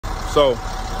So,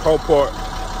 Copart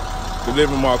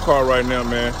delivering my car right now,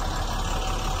 man.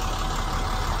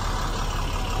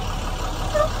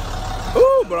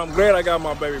 Ooh, but I'm glad I got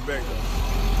my baby back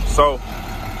though. So,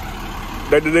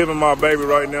 they delivering my baby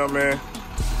right now, man.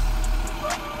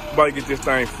 About to get this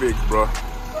thing fixed, bro.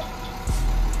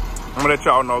 I'm gonna let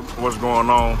y'all know what's going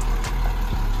on.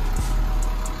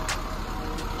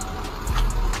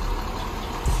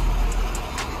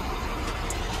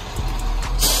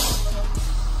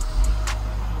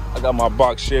 I got my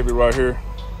box Chevy right here.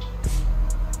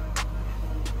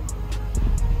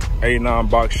 89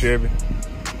 box Chevy.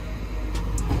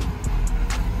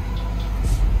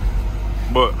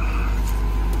 But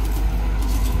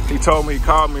he told me, he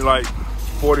called me like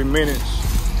 40 minutes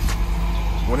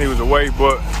when he was away,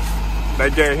 but they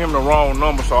gave him the wrong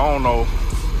number, so I don't know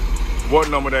what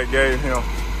number they gave him.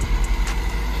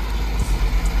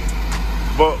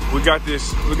 But we got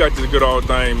this good old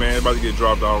thing, man. It's about to get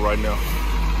dropped off right now.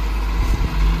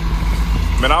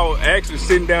 Man, I was actually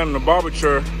sitting down in the barber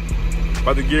chair,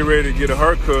 about to get ready to get a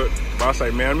haircut. But I say,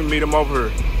 man, let me meet him over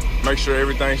here. Make sure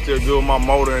everything's still good with my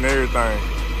motor and everything.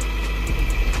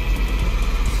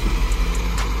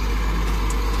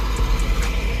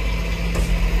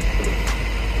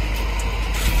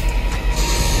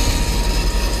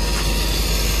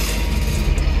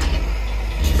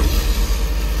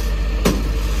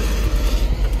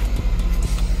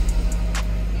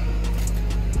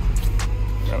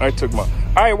 I took my.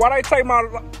 Hey, why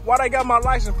they got my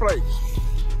license plates?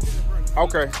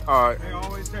 Okay, all right. They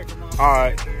always take them off. All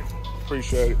right,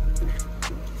 appreciate it.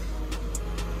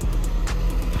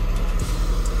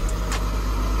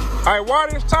 Hey, why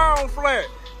this tire on flat?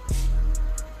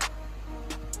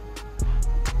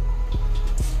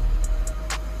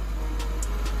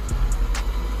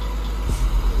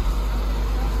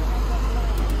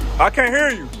 I can't hear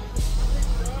you.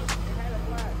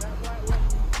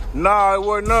 Nah, it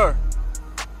wasn't there.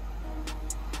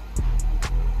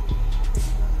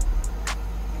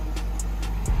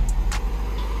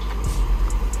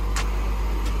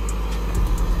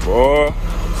 Boy.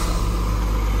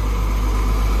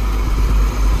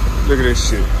 Look at this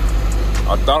shit.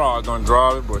 I thought I was gonna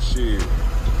drive it, but shit.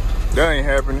 That ain't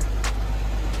happening.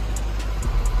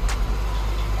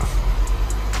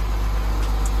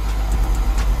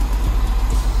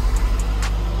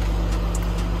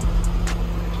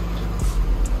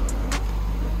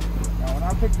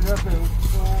 Picked it up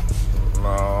and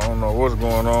Nah, I don't know what's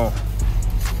going on.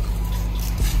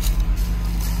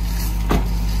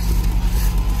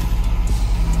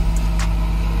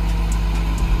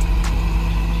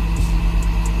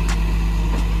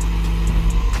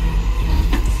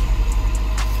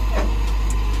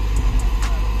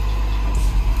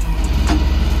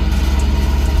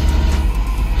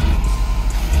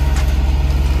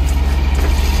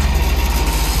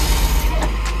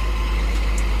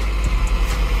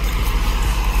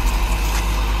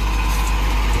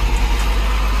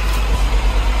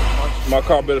 My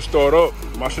car better start up.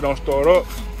 My shit don't start up.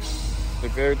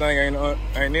 If everything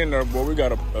ain't in there, boy, we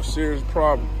got a serious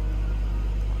problem.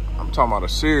 I'm talking about a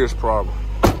serious problem.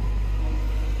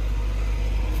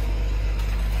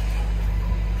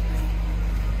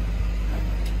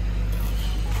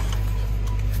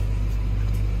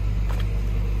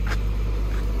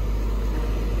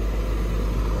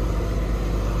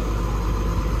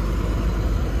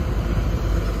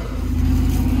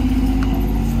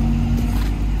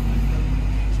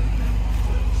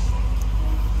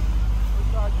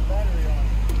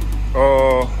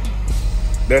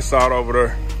 That side over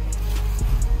there.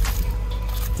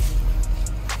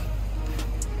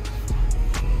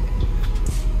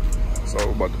 So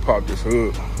we're about to pop this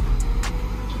hood.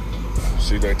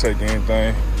 See if they take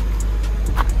anything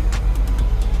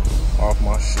off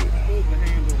my shit.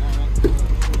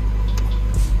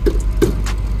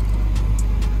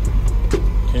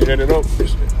 Can you let it up?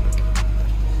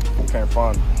 I can't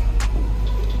find it.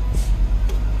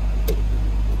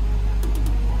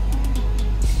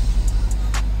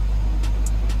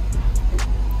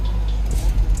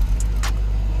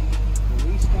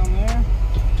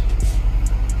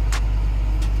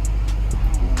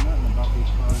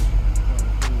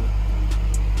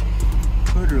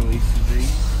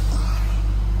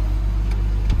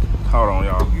 Hold on,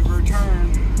 y'all. You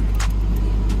return.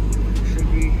 Should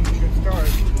start.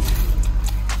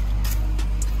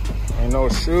 Ain't no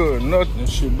should, nothing.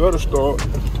 Shit better start.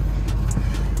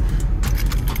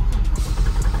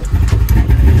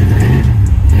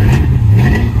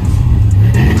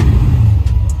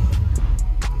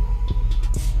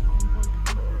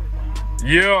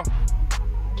 Yeah.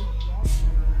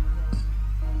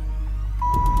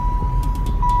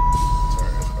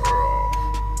 Turn this door off.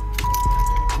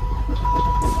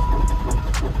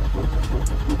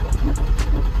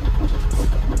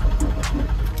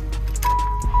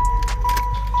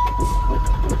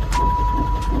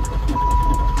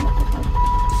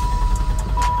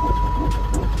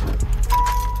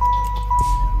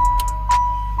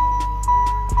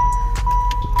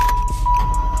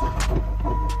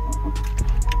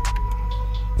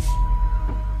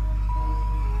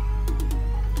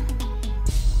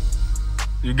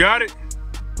 You got it?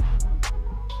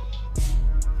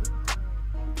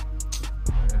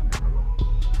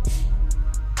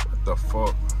 What the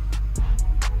fuck?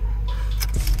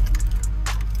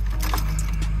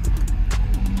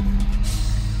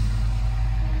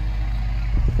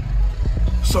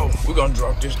 So, we're gonna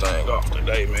drop this thing off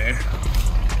today, man.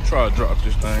 Try to drop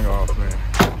this thing off, man.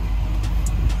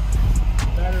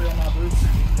 Battery on my booster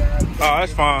just died. Oh,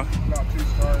 that's fine. About 2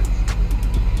 starts.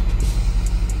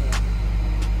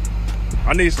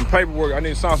 I need some paperwork. I need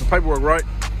to sign some paperwork, right?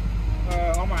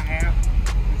 On my app,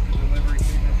 just the delivery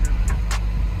signature.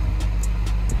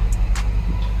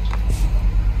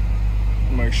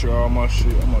 Make sure all my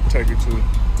shit, I'm gonna take it to.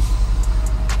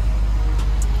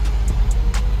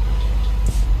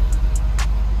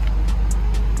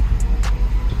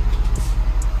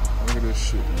 Look at this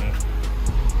shit, man.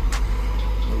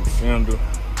 New fender.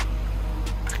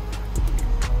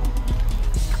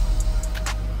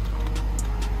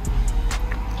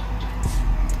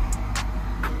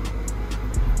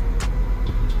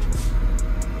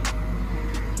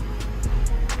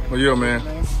 Well, yeah, man.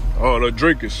 Oh, the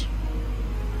drinkers.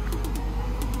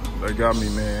 They got me,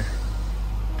 man.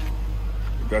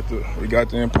 We got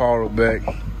the Impala back.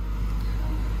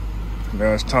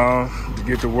 Now it's time to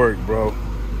get to work, bro.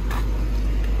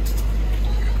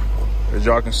 As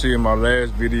y'all can see in my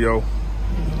last video.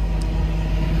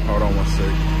 Hold on one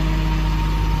second.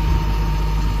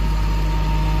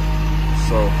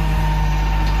 So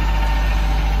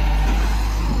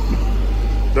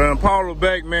the Impala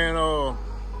back, man.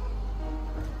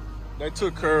 They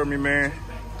took care of me, man.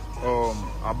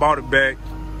 I bought it back.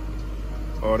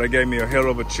 They gave me a hell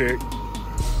of a check.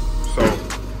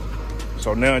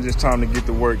 So now it's just time to get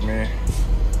to work, man.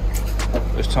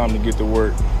 It's time to get to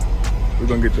work. We're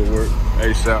gonna get to work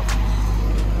ASAP.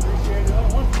 Appreciate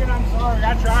it. Once again, I'm sorry.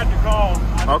 I tried to call.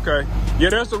 Okay. Yeah,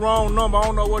 that's the wrong number. I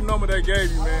don't know what number they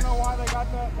gave you, I man. don't know why they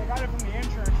got that. They got it from the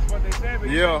insurance, is what they said. But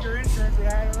you Yeah. said your insurance, it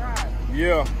had it right.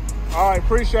 Yeah. All right,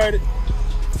 appreciate it.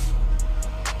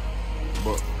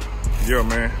 But yeah,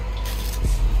 man.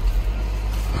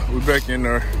 We back in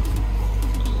there.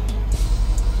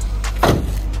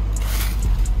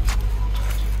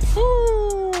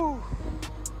 Woo!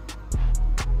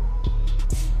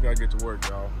 Gotta get to work,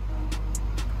 y'all.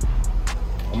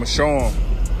 I'ma show them.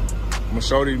 I'ma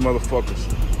show these motherfuckers.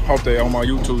 Hope they on my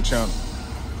YouTube channel.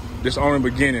 This only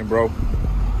beginning, bro.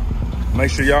 Make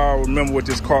sure y'all remember what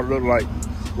this car looked like,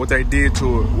 what they did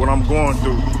to it, what I'm going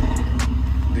through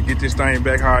to get this thing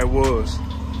back how it was.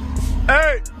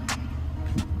 Hey!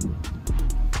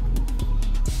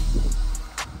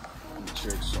 Let me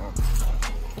check something.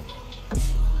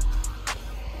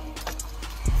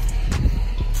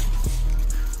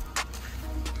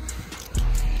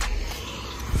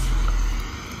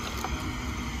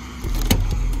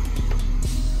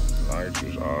 Lights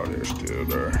is all there, still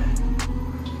there.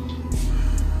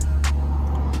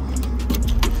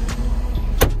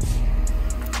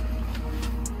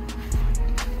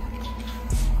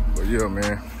 Yeah,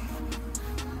 man.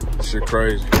 Shit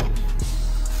crazy.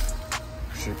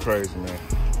 Shit crazy, man.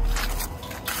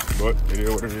 But it is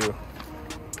what it is.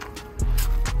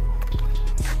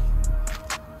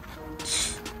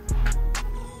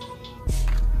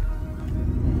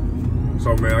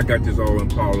 So, man, I got this old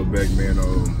Impala back, man.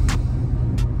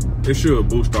 It should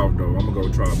boost off, though. I'm gonna go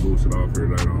try to boost it off here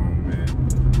later on, man.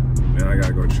 Man, I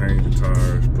gotta go change the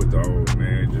tires, put the old,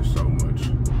 man, just so much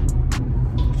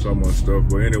stuff.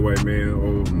 But anyway,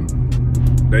 man,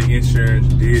 their insurance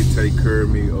did take care of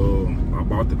me. I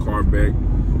bought the car back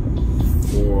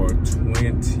for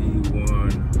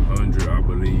 $2,100, I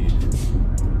believe.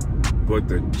 But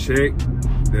the check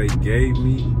they gave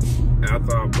me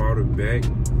after I bought it back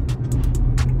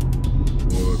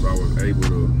was I was able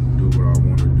to do what I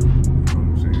want to do. You know what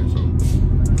I'm saying? So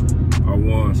I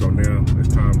won. So now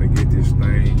it's time to get this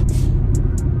thing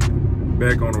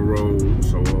back on the road.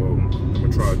 So I'm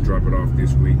gonna try to drop it off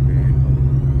this week, man.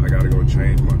 I gotta go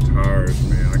change my tires,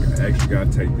 man. I actually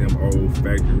gotta take them old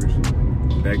factories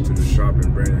back to the shop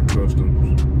in Brandon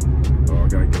Customs. I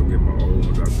gotta go get my old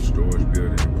ones out the storage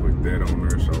building and put that on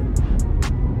there. So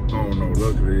I don't know.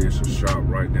 Luckily, it's a shop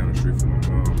right down the street from my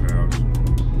mom's house.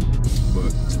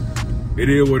 But it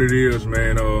is what it is,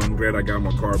 man. I'm glad I got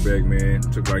my car back, man.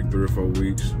 Took like 3 or 4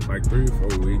 weeks, but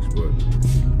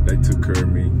they took care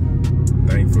of me.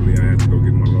 Thankfully, I had to go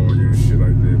get my lawyer and shit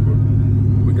like that, but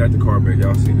we got the car back.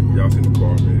 Y'all seen the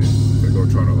car, man. We're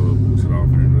gonna try to boost it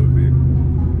off in a little bit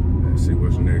and see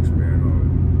what's next, man.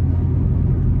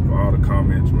 For all the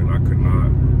comments, man, I could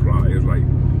not reply. It was like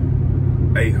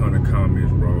 800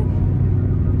 comments, bro.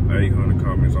 800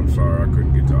 comments. I'm sorry I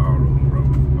couldn't get to all of them, bro.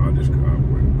 I wasn't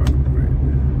about to do that.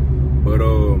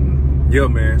 yeah,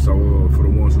 man. So for the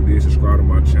ones who did subscribe to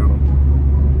my channel,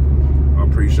 I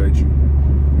appreciate you.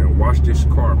 Now watch this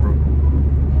car, bro.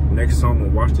 Next summer,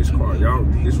 watch this car. Y'all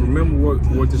just remember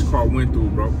what this car went through,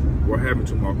 bro. What happened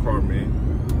to my car, man.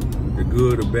 The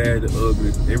good, the bad, the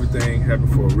ugly. Everything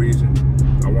happened for a reason.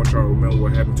 I want y'all to remember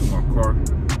what happened to my car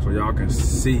so y'all can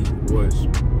see what's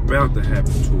about to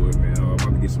happen to it, man. I'm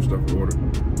about to get some stuff ordered.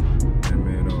 And,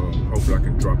 man, hopefully I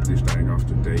can drop this thing off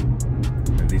today.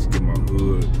 At least get my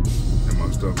hood and my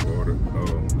stuff ordered.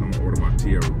 I'm going to order my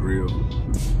Tierra grill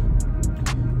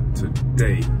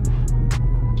today.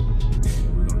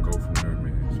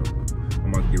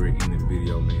 I'm about to get ready to end this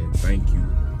video, man. Thank you,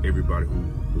 everybody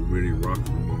who really rocks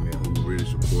with me, man. Who really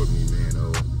support me, man.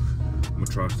 I'm gonna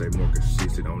try to stay more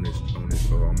consistent on this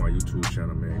on my YouTube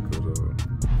channel, man. Cause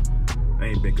I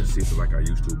ain't been consistent like I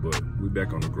used to, but we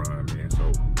back on the grind, man.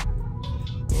 So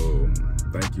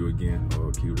thank you again.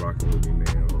 Keep rocking with me,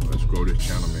 man. Let's grow this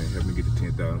channel, man. Help me get to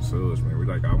 10,000 subs, man. We're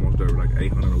like almost there. We're like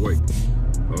 800 away.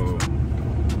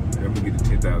 Help me get to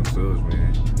 10,000 subs,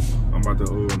 man. I'm about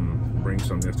to bring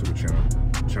something else to the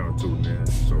channel too, man.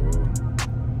 So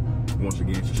once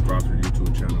again, subscribe to the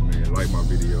YouTube channel, man. Like my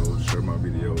videos, share my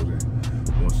videos,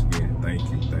 and once again, thank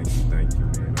you,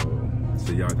 man.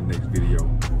 See y'all in the next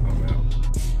video.